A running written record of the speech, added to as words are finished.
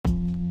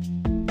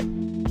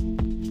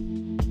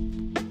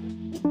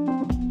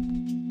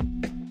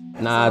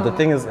Nah, So, the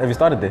thing is, have you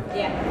started there?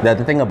 Yeah.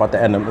 The thing about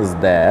the Annum is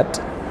that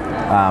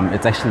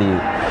it's actually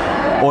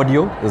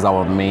audio is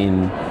our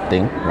main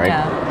thing, right?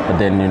 Yeah. But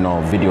then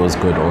video is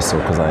good also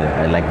because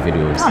I like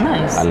videos. Oh,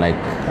 nice. I like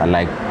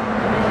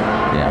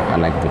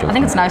video. I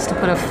think it's nice to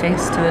put a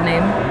face to a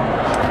name.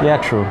 Yeah,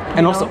 true.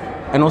 And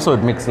also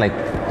it makes like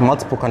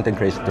multiple content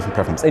creation, different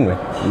preferences. Anyway,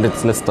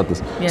 let's start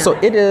this. Yeah. So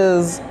it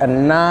is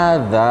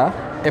another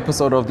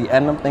episode of the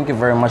Annum. Thank you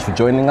very much for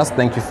joining us.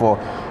 Thank you for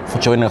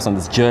joining us on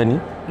this journey.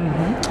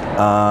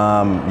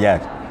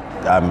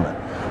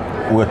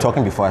 We were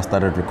talking before I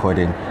started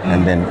recording,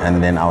 and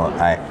then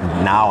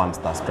now I'm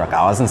starstruck.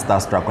 I wasn't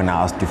starstruck when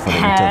I asked you for the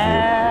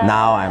interview.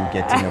 Now I'm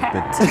getting a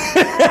bit.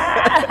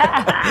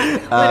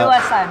 Where do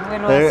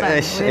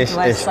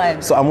I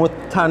sign? So I'm with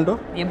Thando.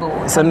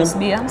 Thando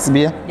Sibiya.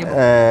 Sibiya.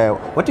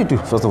 What do you do,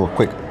 first of all,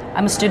 quick?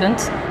 I'm a student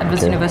at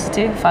Wits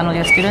University, final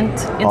year student,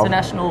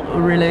 international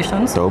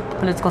relations, Dope.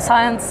 political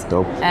science,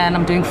 Dope. and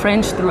I'm doing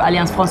French through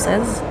Alliance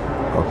Française.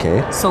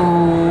 Okay. So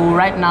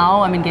right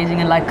now I'm engaging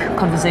in like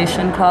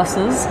conversation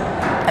classes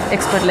at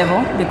expert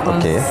level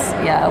because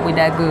we're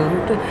that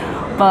good.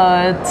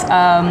 But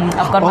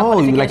I've got my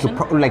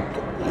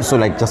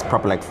qualification. Just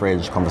proper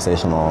French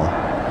conversational.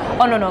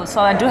 Oh no. So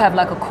I do have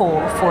like a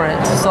core for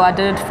it. So I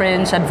did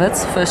French at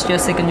Wits, first year,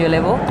 second year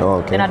level. Oh,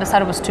 okay. Then I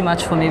decided it was too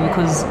much for me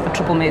because a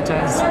triple major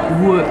is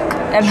work,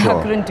 and Sure.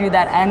 I couldn't do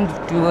that and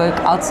do work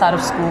outside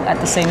of school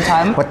at the same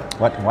time.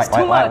 Why was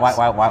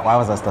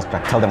I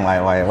starstruck? Tell them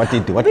why. What do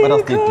you do? What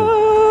else do you do?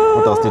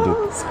 What else do you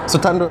do? So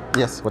Thando,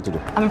 yes, what do you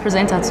do? I'm a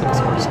presenter at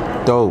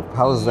SuperSport. Dope.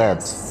 How's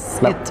that?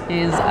 It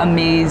is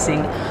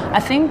amazing. I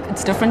think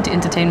it's different to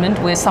entertainment,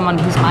 where someone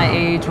who's my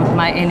age with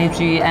my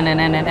energy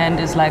and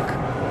is like,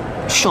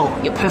 sure,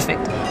 you're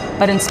perfect.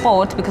 But in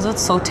sport, because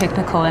it's so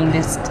technical and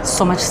there's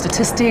so much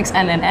statistics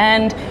and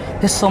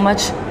there's so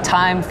much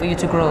time for you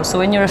to grow. So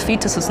when you're a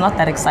fetus, it's not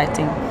that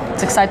exciting.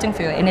 It's exciting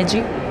for your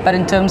energy, but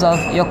in terms of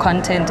your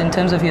content, in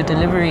terms of your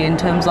delivery, in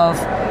terms of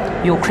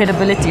your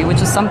credibility,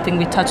 which is something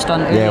we touched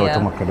on earlier. Yeah, we're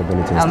talking about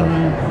credibility and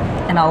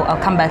stuff. And I'll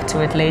come back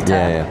to it later.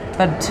 Yeah.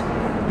 But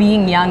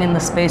being young in the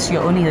space,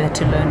 you're only there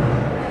to learn.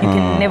 You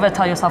can never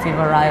tell yourself you've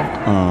arrived.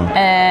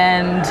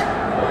 And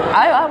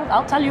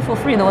I'll tell you for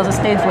free, there was a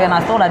stage when I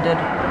thought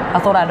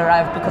I'd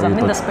arrived because I'm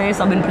in the space,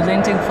 I've been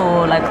presenting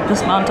for like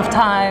this amount of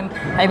time.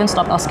 I even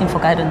stopped asking for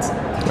guidance.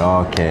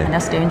 Okay. And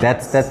that's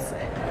dangerous.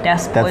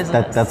 That's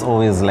poisonous. That's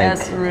always like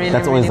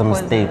that's always a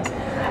mistake.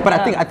 But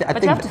I think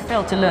you have to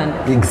fail to learn.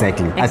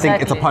 Exactly. I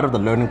think it's a part of the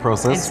learning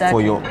process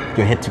for your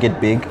head to get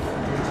big.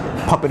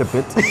 Pop it a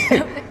bit.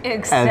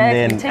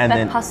 Exactly. Take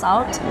that pus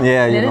out.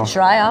 Yeah, let it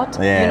dry out.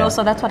 Yeah.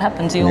 So that's what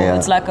happens.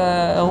 It's like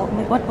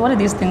what are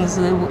these things?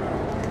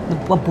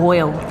 A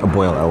boil. A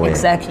boil away.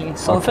 Exactly.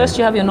 So first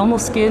you have your normal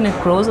skin,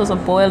 it grows as a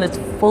boil, it's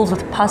full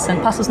with pus,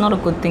 and pus is not a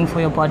good thing for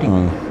your body.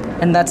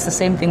 And that's the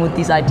same thing with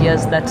these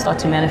ideas that start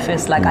to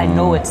manifest. Like I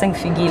know it's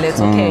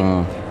okay.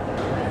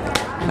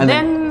 And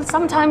then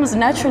sometimes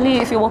naturally,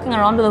 if you're walking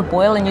around with a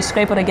boil and you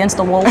scrape it against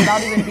the wall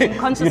without even being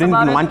conscious about it, you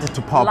didn't want it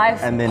to pop,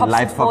 and then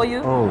life for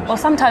you. Or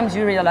sometimes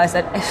you realize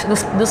that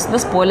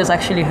this boil is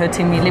actually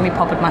hurting me. Let me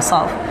pop it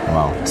myself.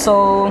 Wow.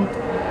 So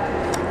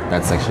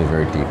that's actually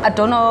very deep. I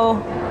don't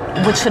know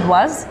which it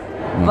was,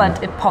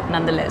 but it popped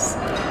nonetheless.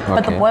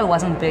 But the boil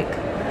wasn't big.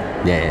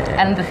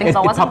 Yeah. And the thing is,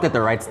 it popped at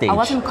the right stage. I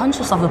wasn't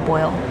conscious of the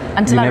boil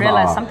until I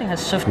realized something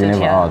has shifted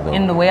here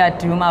in the way I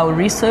do my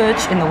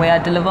research, in the way I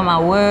deliver my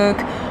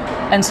work,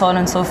 and so on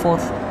and so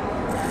forth.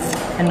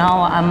 And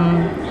now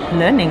I'm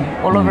learning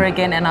all over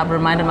again, and I've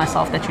reminded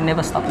myself that you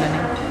never stop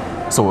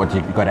learning. So what,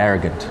 you got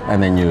arrogant,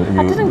 and then you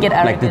I didn't get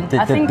arrogant.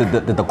 Like I think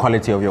the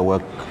quality of your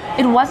work.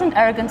 It wasn't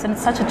arrogance, and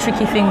it's such a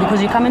tricky thing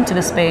because you come into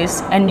the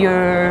space and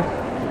you're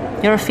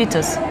a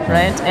fetus,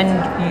 right?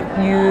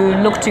 And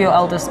you look to your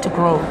elders to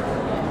grow.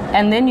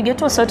 And then you get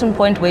to a certain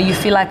point where you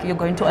feel like you're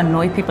going to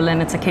annoy people,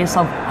 and it's a case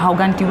of how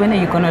when are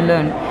you going to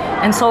learn?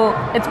 And so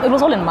it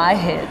was all in my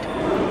head.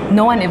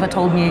 No one ever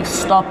told me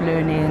stop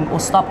learning or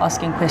stop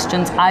asking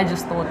questions. I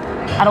just thought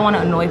I don't want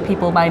to annoy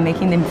people by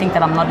making them think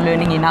that I'm not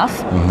learning enough.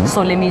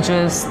 So let me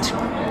just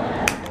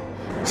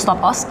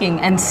stop asking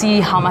and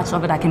see how much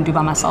of it I can do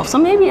by myself. So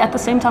maybe at the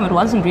same time it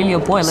wasn't really a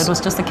boil. It was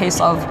just a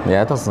case of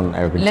it doesn't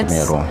arrogant to me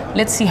at all.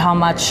 Let's see how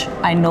much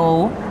I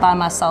know by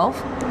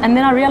myself. And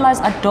then I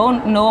realized I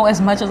don't know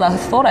as much as I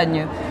thought I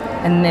knew.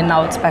 And then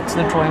now it's back to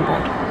the drawing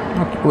board.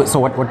 Wait, so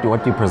what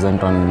do you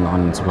present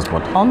on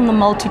SuperSport? On the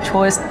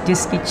multi-choice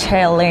Disky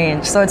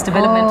Challenge. So it's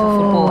developmental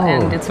football,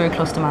 and it's very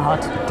close to my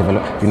heart.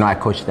 I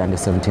coached the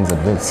under-17s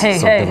at Wits. Hey,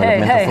 so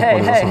developmental football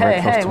is also very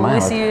close to my Will we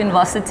heart. see you in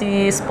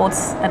varsity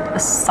sports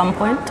at some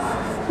point?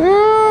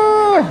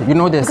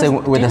 They're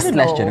saying we're the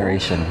slash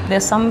generation.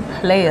 There's some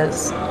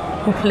players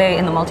who play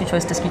in the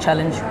multi-choice Disky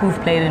Challenge who've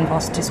played in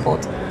varsity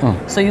sport.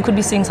 So you could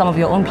be seeing some of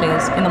your own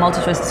players in the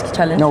multi-choice Disky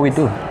Challenge. No, we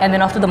do. And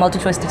then after the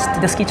multi-choice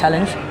Disky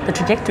Challenge, the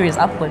trajectory is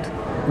upward.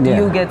 Yeah.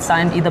 You get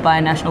signed either by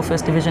a national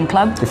first division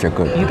club. If you're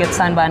good. You get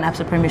signed by an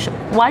ABSA Premiership.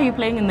 Why are you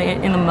playing in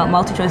the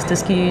multi-choice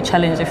Disky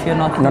Challenge if you're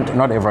not good?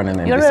 Not everyone in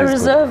the You're NBC a is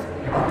reserve.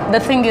 The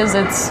thing is,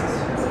 it's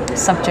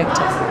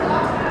subjective.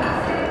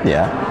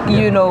 Yeah.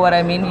 You know what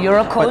I mean? You're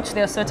a coach,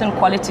 there are certain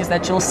qualities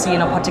that you'll see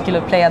in a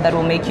particular player that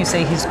will make you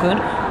say he's good,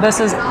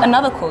 versus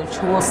another coach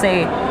who will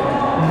say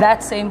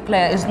that same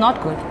player is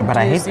not good. But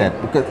I hate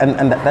that because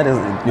and that is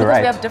you're because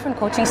right. we have different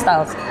coaching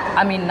styles.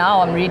 I mean,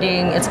 now I'm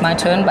reading It's My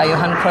Turn by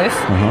Johan Cruyff.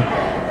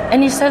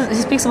 And he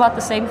speaks about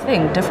the same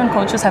thing. Different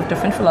coaches have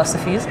different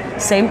philosophies.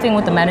 Same thing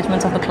with the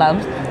management of the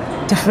clubs.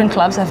 Different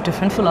clubs have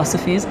different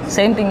philosophies.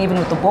 Same thing even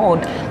with the board.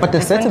 But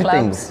there's certain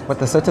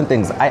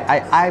things.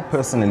 I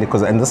personally,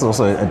 and this is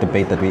also a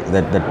debate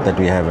that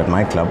we have at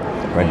my club,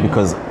 right?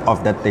 Because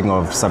of that thing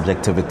of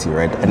subjectivity,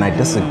 right? And I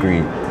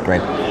disagree,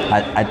 right?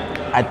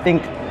 I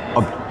think,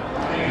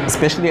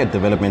 especially at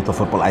developmental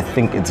football, I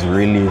think it's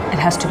really It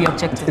has to be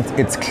objective.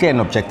 it's clear and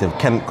objective.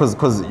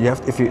 Because you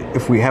have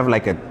if we have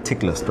like a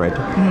tick list, right?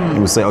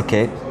 You say,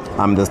 okay,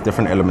 there's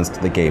different elements to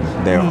the game.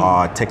 There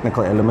are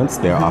technical elements,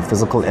 there are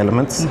physical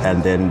elements,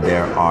 and then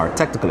there are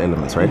tactical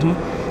elements, right?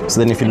 So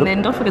then if you look,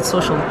 then don't forget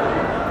social.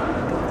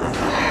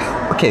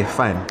 okay,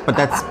 fine, but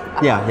that's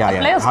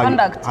Players'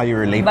 conduct. How you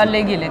relate,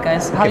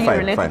 guys. How Okay, you fine,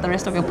 relate fine. with the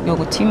rest of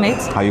your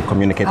teammates. how you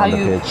communicate How on the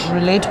you pitch.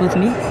 relate with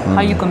me,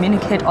 how you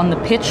communicate on the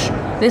pitch.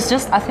 There's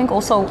just, I think,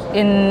 also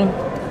in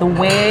the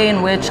way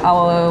in which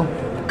our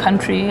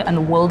country and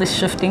the world is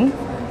shifting,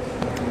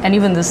 and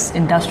even this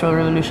industrial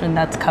revolution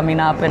that's coming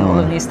up and all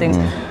of these things,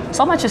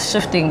 so much is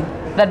shifting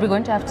that we're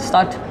going to have to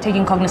start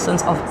taking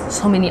cognizance of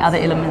so many other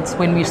elements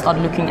when we start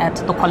looking at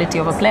the quality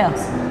of a player.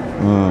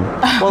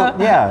 Well,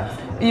 yeah.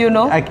 You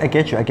know? I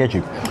get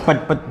you.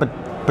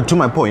 But to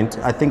my point,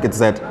 I think it's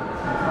that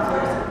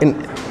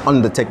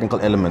on the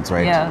technical elements,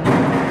 right? Yeah.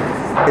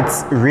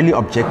 It's really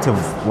objective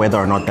whether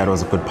or not that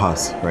was a good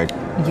pass, right?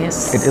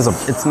 Yes. It is.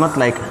 It's not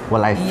like,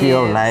 well, I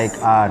feel like,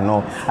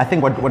 no. I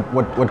think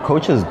what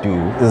coaches do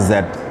is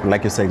that,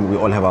 like you're saying, we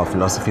all have our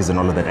philosophies and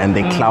all of that, and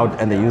they cloud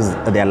and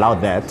they allow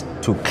that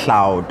to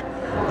cloud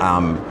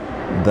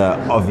the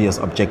obvious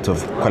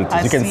objective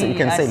qualities. You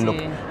can say,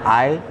 look,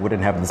 I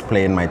wouldn't have this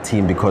player in my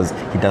team because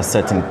he does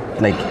certain,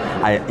 like,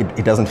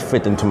 it doesn't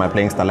fit into my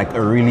playing style. Like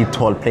a really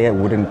tall player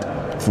wouldn't,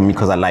 for me,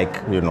 because I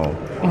like,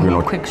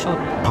 quick shot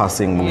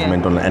passing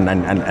movement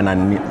and I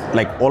need,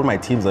 like, all my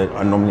teams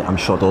are normally, I'm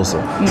short also.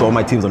 So all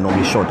my teams are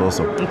normally short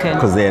also. Okay.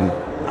 Because then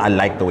I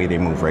like the way they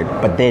move, right?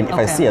 But then if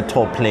I see a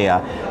tall player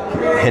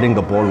hitting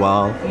the ball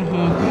well,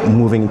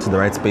 moving into the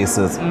right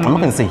spaces, I'm not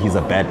going to say he's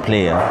a bad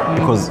player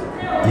because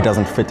he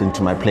doesn't fit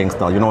into my playing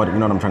style. You know what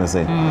I'm trying to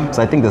say?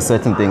 So I think there's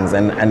certain things,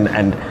 and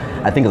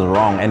I think it's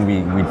wrong, and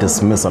we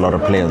dismiss a lot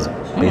of players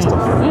based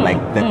off like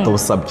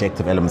those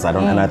subjective elements.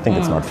 And I think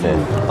it's not fair.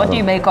 What do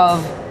you make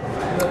of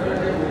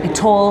a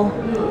tall,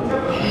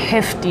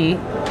 hefty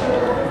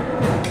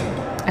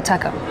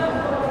attacker?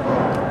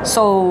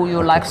 So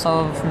your likes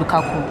of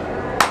Lukaku,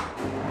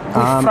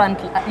 good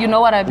front. You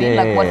know what I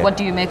mean? What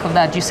do you make of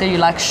that? You say you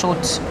like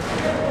short,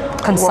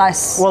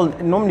 concise. Well,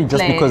 normally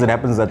just play. because it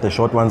happens that the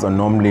short ones are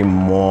normally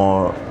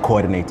more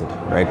coordinated,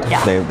 right?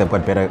 Yeah. They've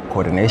got better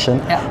coordination.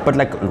 Yeah. But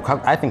like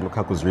Lukaku, I think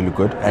Lukaku's really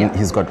good, and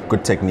he's got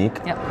good technique.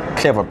 Yeah.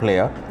 Clever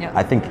player. Yeah.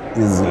 I think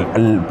he's a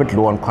little bit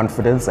low on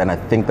confidence, and I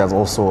think that's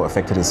also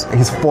affected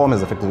his form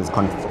has affected his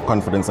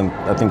confidence, and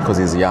I think because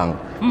he's young,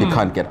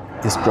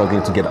 he's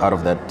struggling to get out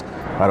of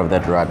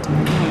that rut.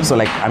 So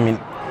like, I mean,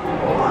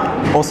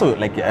 also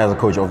like as a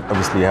coach,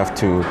 obviously you have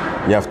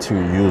to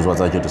use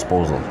what's at your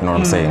disposal. You know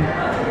what I'm saying?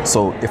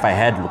 So if I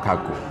had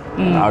Lukaku,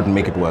 I would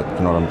make it work.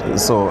 You know what I'm saying?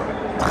 So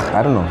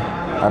I don't know.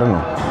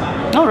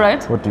 All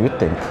right. What do you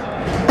think?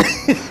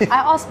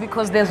 I asked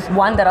because there's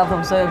one that I've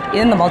observed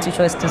in the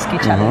multi-choice Disky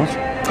challenge.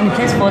 And he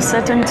plays for a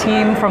certain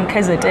team from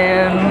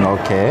KZN.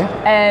 Okay.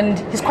 And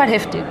he's quite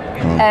hefty.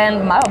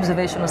 And my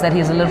observation was that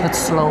he's a little bit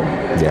slow.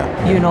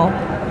 Yeah. You know,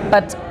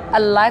 but I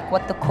like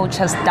what the coach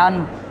has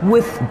done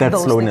with that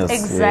those slowness.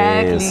 things.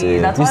 Exactly.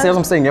 Yes. That's You why see what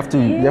I'm saying? You have to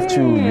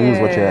use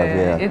what you have.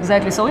 Yeah.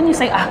 Exactly. So when you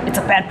say it's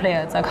a bad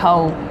player, it's like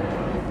how.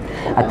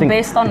 I think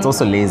based on it's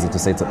also lazy to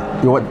say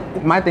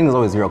my thing is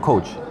always, you're a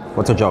coach.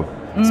 What's your job?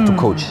 It's to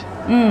coach.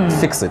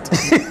 Fix it.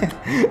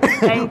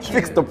 Thank you.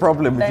 Fix the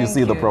problem if you Thank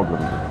see the you.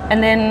 problem.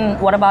 And then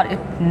what about it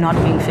not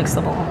being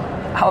fixable?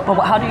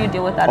 How do you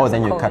deal with that? Oh, as a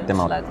then you coach? cut them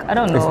out. Like, I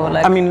don't know.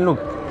 I mean, look.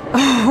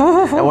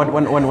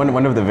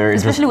 one of the very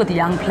Especially with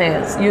young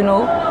players, you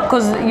know,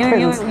 because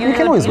you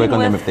can always work on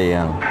them if they're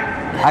young.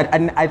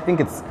 I think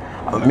it's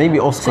maybe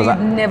also so because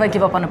you never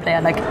give up on a player,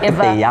 like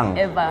ever, they're young.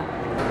 ever,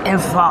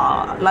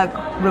 like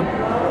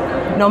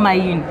no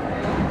mayin.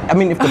 I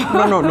mean, if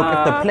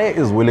the player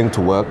is willing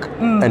to work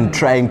and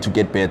trying to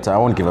get better, I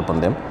won't give up on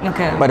them.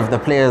 Okay. But if the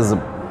player is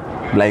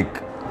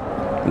like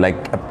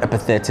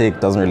apathetic,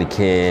 doesn't really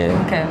care,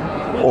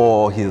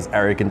 or he's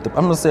arrogant,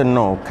 I'm gonna say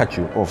no, cut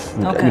you off.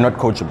 Okay. You're not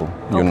coachable,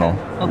 you know.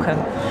 Okay.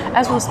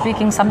 As we're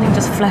speaking, something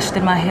just flashed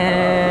in my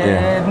head.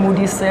 Yeah.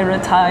 Moody say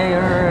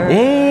retire.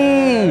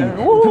 Hey,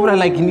 Woo. people are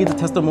like, he needs a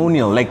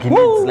testimonial. Like he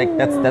needs, like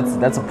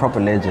that's a proper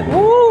legend.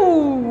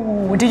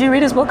 Ooh. Did you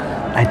read his book?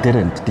 I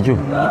didn't. Did you?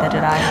 Neither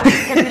did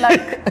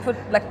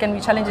I. Can we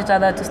challenge each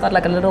other to start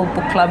like a little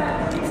book club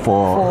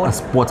For a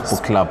sports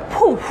book club.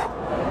 Poof.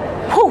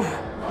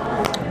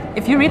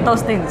 If you read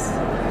those things,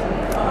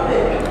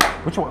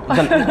 Which one?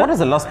 What is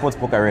the last sports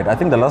book I read? I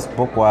think the last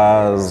book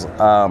was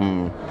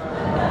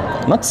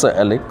not Sir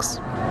Alex.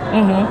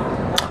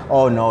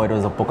 Oh no, it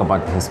was a book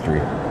about history.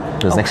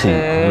 It was actually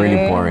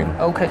really boring.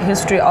 Okay,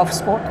 history of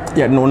sport?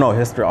 Yeah, no,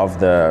 history of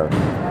the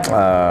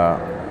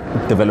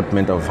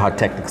development of how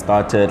tactics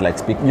started. Like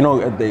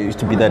there used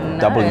to be that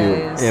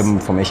WM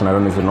formation. I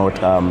don't know if you know it.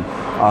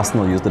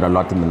 Arsenal used it a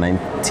lot in the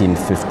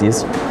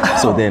 1950s.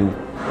 So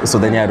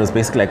then, yeah, it was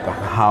basically like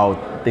how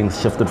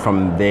things shifted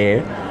from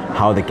there,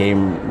 how the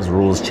game's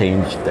rules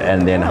changed,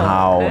 and then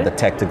how the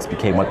tactics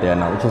became what they are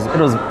now. It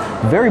was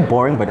very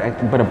boring, but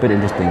a bit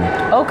interesting.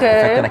 Okay.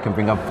 The fact that I can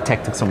bring up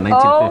tactics from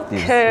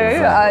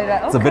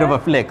 1950s. It's a bit of a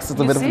flex. It's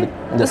a bit of a flex.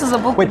 This is a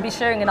book we'll be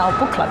sharing in our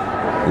book club.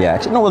 Yeah,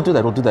 actually, no, we'll do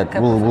that. Okay.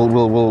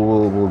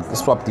 We'll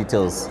swap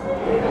details.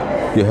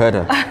 You heard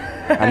her.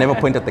 I never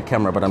point at the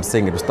camera, but I'm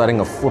saying it. We're starting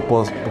a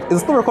football. Is it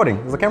still recording?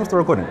 Is the camera still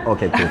recording?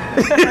 Okay, cool.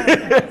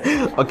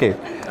 Okay.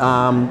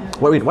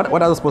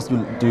 What other sports do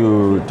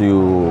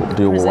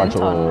you watch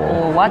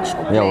or watch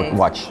or play? Yeah,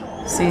 watch.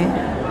 See,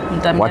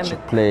 watch,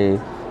 play,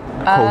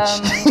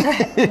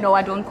 coach. No,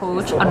 I don't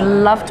coach. I'd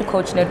love to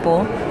coach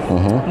netball.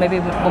 Maybe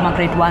for my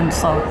grade 1,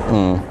 so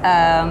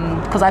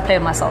because I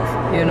played myself,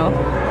 you know.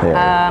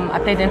 Yeah. I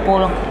played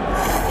netball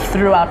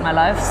throughout my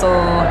life. So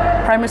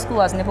primary school,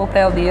 I was netball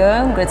player of the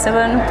year. Grade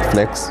 7.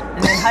 Flex.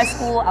 And then high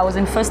school, I was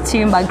in first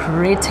team by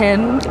grade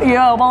 10.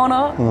 Yeah,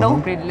 Mona. No,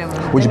 grade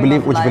 11. Would you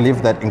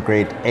believe that in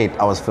grade 8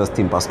 I was first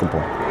team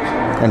basketball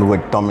and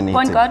we're dominating?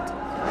 Point guard.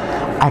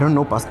 I don't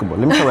know basketball.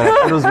 Let me tell you,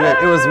 it was weird.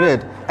 It was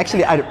weird.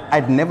 Actually,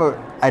 I'd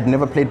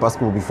never played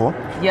basketball before.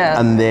 Yeah.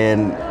 And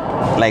then,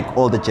 like,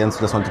 all the gents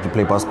just wanted to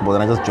play basketball,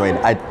 and I just joined.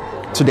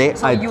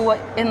 So you were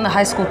in the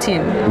high school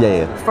team?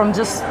 Yeah. From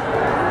just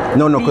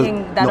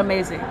being that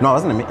amazing? No, I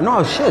wasn't amazing.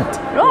 No, shit.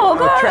 Oh,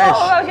 God. Trash.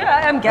 Oh, here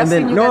I am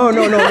guessing. And then, no.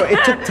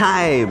 It took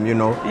time, you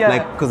know. Yeah.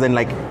 Like, because then,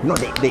 like,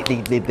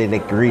 they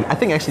like really. I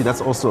think actually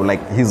that's also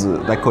like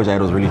that coach I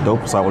had was really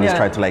dope. So I always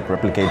tried to like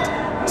replicate.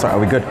 Sorry, are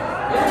we good?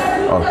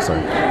 Oh,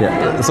 sorry.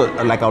 Yeah. So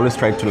like I always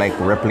tried to like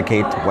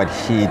replicate what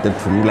he did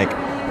for me. Like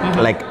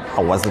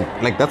I wasn't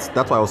like that's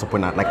why I also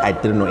point out like I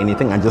didn't know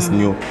anything. I just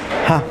knew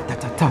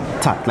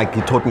like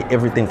he taught me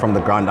everything from the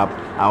ground up.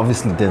 I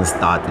obviously didn't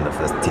start in the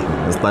first team.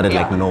 I started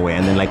like nowhere,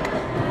 and then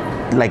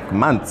like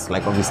months,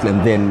 like obviously,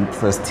 and then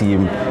first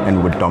team, and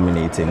we were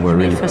dominating. We're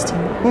really first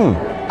team.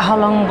 How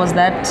long was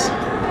that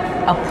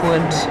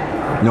upward?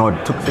 No,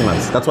 it took 3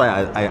 months. That's why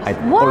I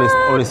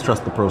always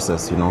trust the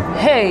process, you know.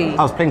 Hey.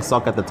 I was playing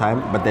soccer at the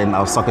time, but then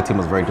our soccer team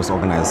was very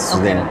disorganized. So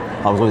then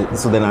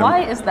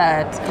Why is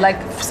that?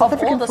 Like South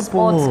African all the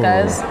football. sports,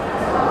 guys,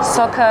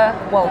 soccer,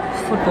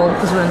 football,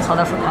 because we're in South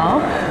Africa,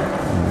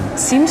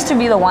 seems to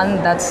be the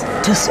one that's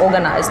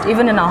disorganized,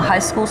 even in our high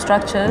school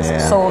structures.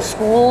 Yeah. So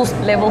schools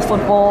level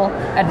football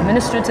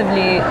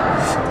administratively,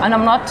 and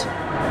I'm not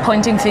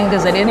pointing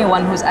fingers at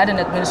anyone who's at an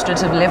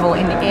administrative level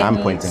in any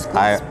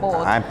sport.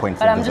 I'm pointing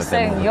but I'm just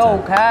saying,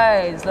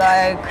 guys,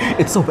 like...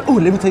 It's so... Oh,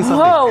 let me tell you something.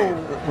 Whoa!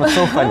 It was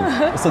so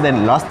funny. So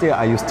then last year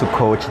I used to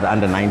coach the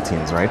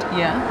under-19s, right?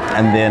 Yeah.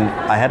 And then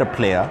I had a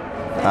player,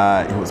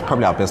 he was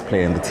probably our best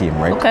player in the team,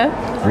 right? Okay.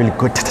 Really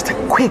good,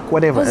 quick,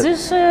 whatever.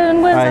 Position?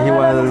 He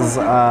was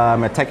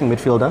attacking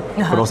midfielder,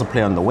 but also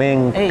play on the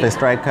wing, play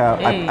striker.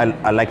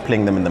 I like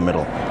playing them in the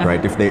middle,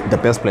 right? If the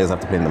best players have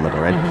to play in the middle,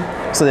 right?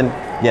 So then,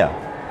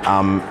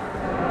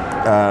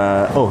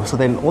 so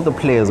then all the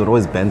players would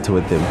always banter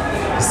with him,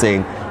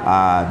 saying,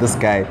 "This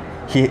guy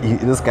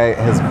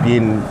has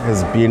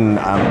been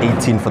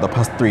 18 for the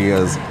past 3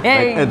 years."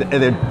 Hey. Right?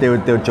 And they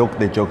would joke,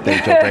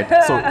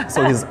 right?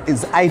 So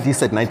his ID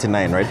said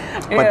 99, right?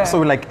 But so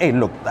we're like, hey,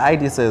 look, the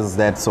ID says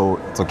that, so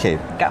it's okay,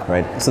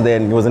 right? So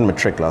then he was in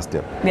matric last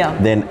year. Yeah.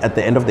 Then at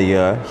the end of the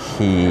year,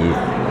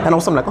 and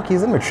also I'm like, okay,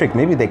 he's in matric.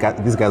 Maybe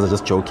these guys are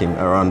just joking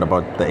around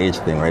about the age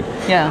thing, right?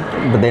 Yeah.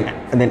 But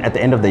then at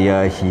the end of the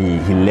year,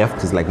 he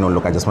left. He's like, no,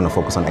 look, I just want to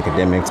focus on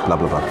academics, blah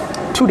blah blah.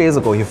 2 days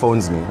ago, he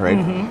phones me, right?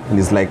 And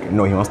he's like,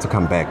 no, he wants to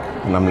come back.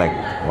 And I'm like,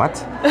 what?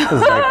 He's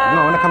like,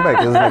 no, I want to come back.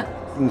 He's like,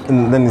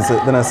 and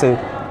then I say,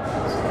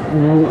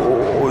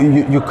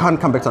 you can't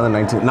come back to under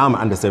 19. Now I'm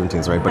under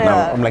 17s, right? But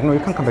now I'm like, no, you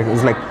can't come back.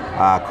 He's like,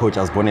 coach,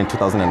 I was born in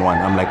 2001.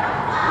 I'm like,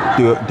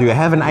 do you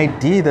have an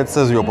ID that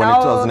says you were born in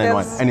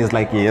 2001? And he's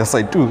like, yes,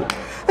 I do.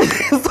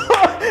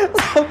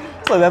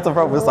 So that's a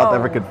problem with South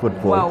African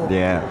football. Wow.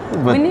 Yeah.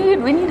 But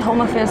we need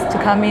Home Affairs to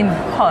come in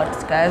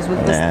hot, guys,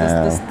 with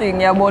this thing,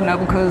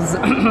 because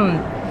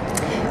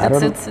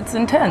it's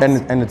intense.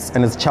 And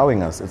it's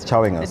chowing us. It's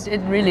chowing us.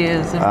 It really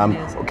is.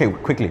 Okay,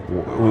 quickly.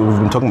 We've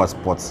been talking about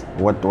sports.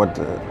 What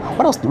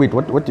else? Wait,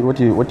 what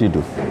do you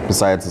do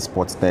besides the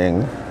sports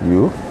thing?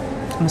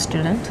 I'm a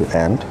student.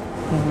 And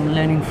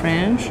learning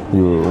French.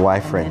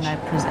 Why French? And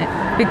I present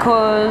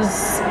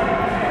because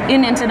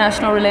in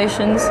international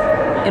relations,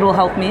 it will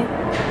help me.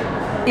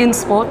 In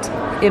sport,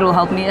 it will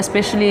help me,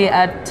 especially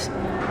at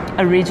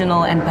a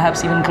regional and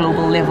perhaps even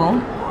global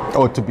level.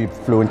 Oh, to be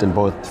fluent in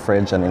both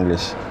French and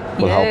English.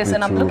 will help Yes, me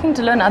and I'm to- looking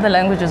to learn other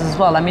languages as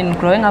well. I mean,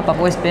 growing up, I've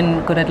always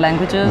been good at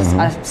languages.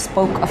 I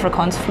spoke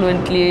Afrikaans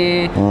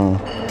fluently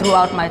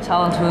throughout my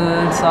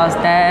childhood. So I was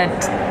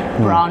that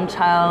brown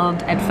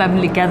child at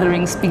family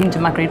gatherings, speaking to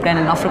my great-grand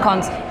in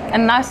Afrikaans.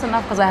 And nice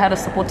enough, because I had a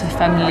supportive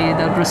family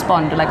that would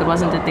respond. Like, it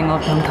wasn't a thing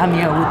of, don't come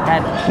here with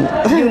that,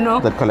 you know?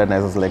 That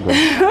colonizers language.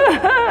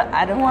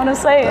 I don't want to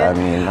say it. I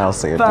mean, I'll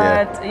say it, yeah.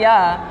 But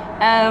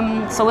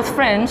yeah, so with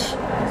French,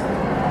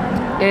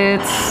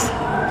 it's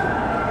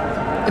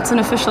an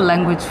official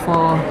language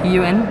for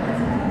UN.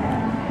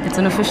 It's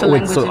an official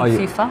language in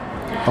FIFA.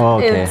 Oh,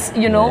 okay. It's,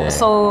 you know,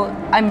 so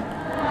I'm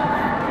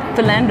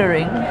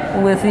philandering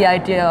with the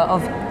idea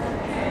of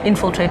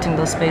infiltrating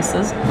those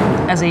spaces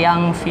as a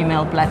young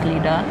female black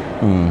leader.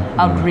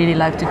 I would really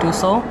like to do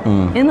so.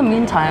 In the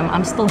meantime,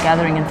 I'm still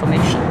gathering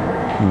information.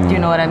 Do you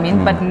know what I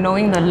mean? But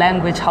knowing the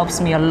language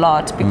helps me a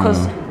lot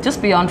because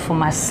just beyond for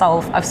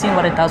myself, I've seen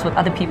what it does with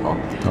other people.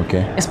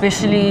 Okay.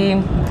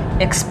 Especially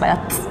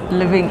expats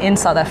living in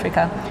South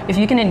Africa. If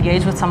you can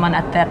engage with someone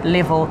at that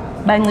level,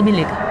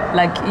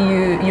 like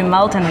you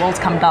melt and walls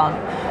come down.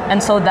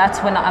 And so that's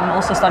when I'm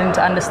also starting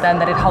to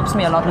understand that it helps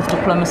me a lot with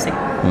diplomacy.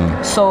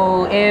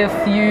 So if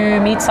you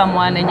meet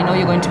someone and you know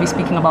you're going to be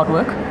speaking about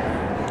work,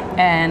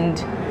 and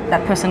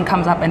that person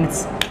comes up and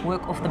it's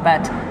work off the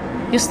bat,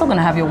 you're still going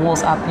to have your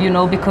walls up, you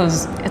know,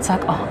 because it's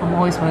like, oh, I'm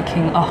always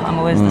working, oh, I'm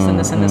always this and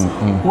this and this.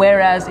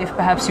 Whereas if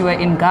perhaps you were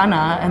in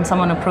Ghana and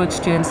someone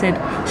approached you and said,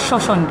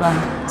 Shoshon,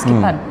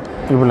 skipan.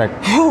 You were like,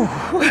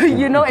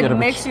 you know, it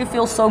makes you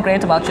feel so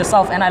great about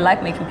yourself. And I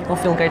like making people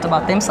feel great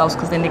about themselves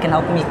because then they can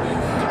help me.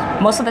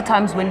 Most of the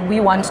times when we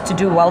want to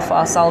do well for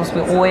ourselves,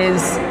 we're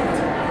always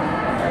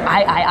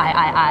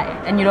I.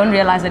 And you don't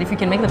realize that if you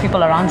can make the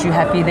people around you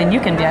happy, then you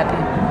can be happy.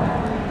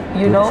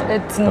 You know,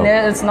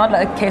 it's not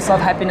like a case of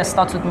happiness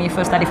starts with me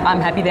first, that if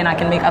I'm happy, then I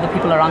can make other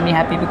people around me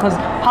happy. Because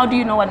how do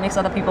you know what makes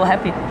other people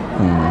happy?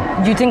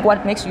 Do you think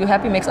what makes you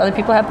happy makes other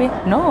people happy?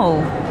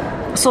 No.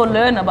 So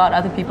learn about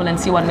other people and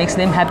see what makes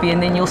them happy,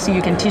 and then you'll see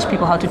you can teach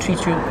people how to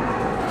treat you.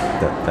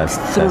 That's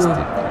through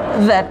deep.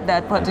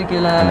 that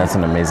particular. And that's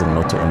an amazing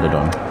note to end it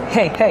on.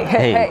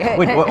 Hey.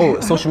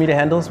 Wait, social media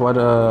handles? What?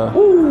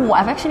 Ooh,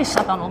 I've actually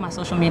shut down all my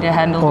social media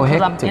handles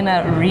because I'm in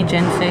a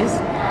regen phase.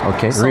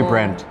 Okay, so,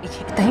 rebrand.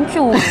 Thank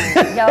you.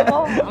 Yeah,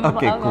 well,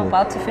 I'm cool.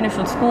 about to finish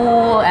with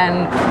school,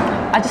 and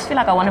I just feel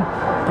like I want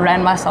to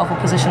brand myself or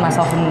position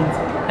myself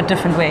in a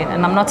different way.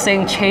 And I'm not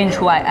saying change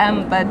who I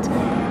am, but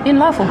in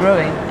life we're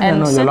growing.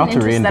 And certain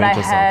interests that I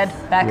had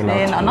back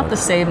then are not the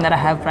same that I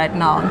have right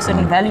now. And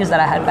certain values that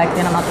I had back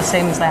then are not the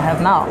same as I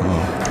have now.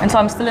 And so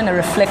I'm still in a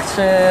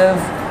reflective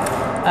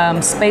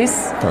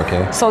space.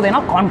 Okay. So they're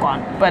not gone,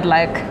 but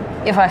like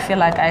if I feel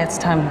like it's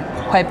time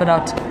to wipe it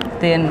out,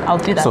 then I'll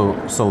do that.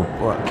 So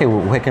okay,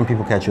 well, where can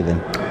people catch you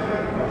then?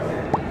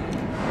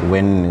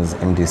 When is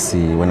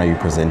MDC? When are you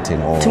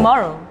presenting? Or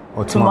tomorrow.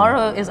 Oh,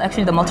 tomorrow is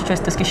actually the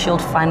MultiChoice Discus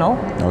Shield final.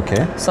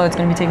 Okay. So it's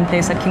going to be taking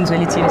place at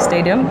Kingswell TV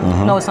Stadium.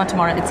 No, it's not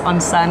tomorrow. It's on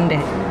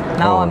Sunday.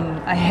 Now I'm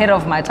ahead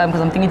of my time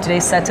because I'm thinking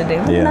today's Saturday.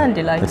 Yeah.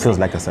 It feels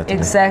like a Saturday.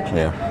 Exactly.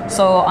 Yeah.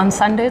 So on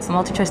Sunday, it's the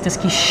MultiChoice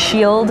Discus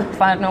Shield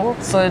final.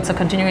 So it's a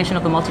continuation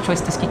of the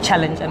MultiChoice Discus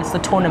Challenge, and it's the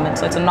tournament.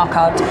 So it's a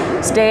knockout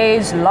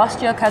stage.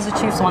 Last year, Kaizer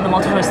Chiefs won the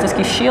MultiChoice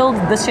Discus Shield.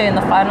 This year in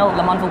the final,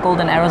 Lamontville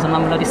Golden Arrows and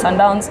Mamelodi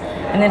Sundowns.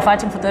 And then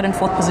fighting for third and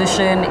fourth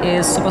position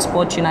is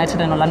SuperSport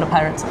United and Orlando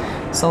Pirates.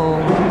 So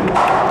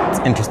it's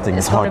interesting.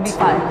 It's hot. Going to be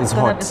fun. It's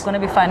going to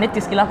be fun.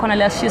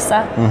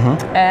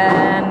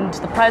 And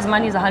the prize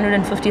money is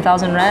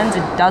 150,000 rands.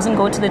 It doesn't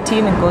go to the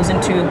team. It goes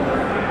into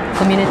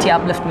community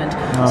upliftment.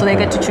 Okay. So they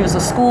get to choose a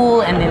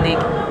school, and then they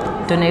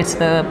donate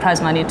the prize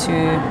money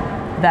to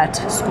that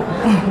school.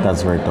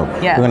 That's very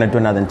dope. Yeah. We're going to do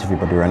another interview,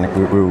 but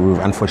we've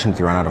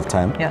unfortunately run out of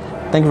time. Yeah.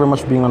 Thank you very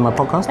much for being on my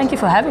podcast. Thank you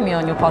for having me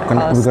on your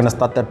podcast. We're going to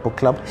start that book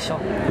club. Sure.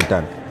 We're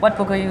done. What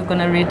book are you going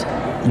to read?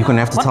 You're going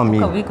to have to tell me.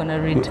 What book are we going to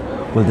read?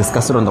 We'll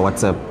discuss it on the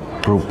WhatsApp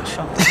group.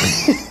 Sure.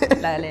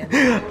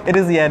 It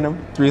is Yanam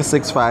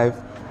 365.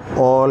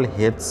 All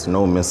hits,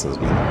 no misses,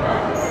 man.